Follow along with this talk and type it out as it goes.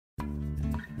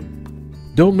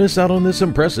Don't miss out on this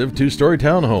impressive two-story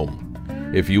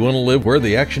townhome. If you want to live where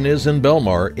the action is in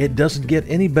Belmar, it doesn't get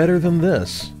any better than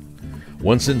this.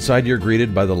 Once inside, you're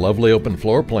greeted by the lovely open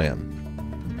floor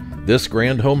plan. This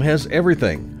grand home has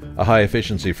everything: a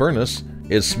high-efficiency furnace,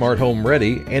 is smart home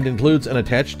ready, and includes an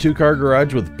attached two-car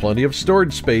garage with plenty of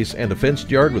storage space and a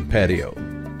fenced yard with patio.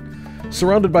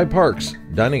 Surrounded by parks,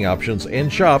 dining options,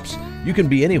 and shops, you can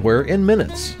be anywhere in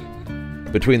minutes.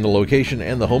 Between the location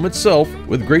and the home itself,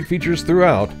 with great features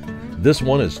throughout, this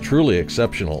one is truly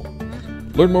exceptional.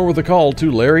 Learn more with a call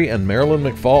to Larry and Marilyn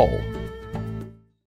McFall.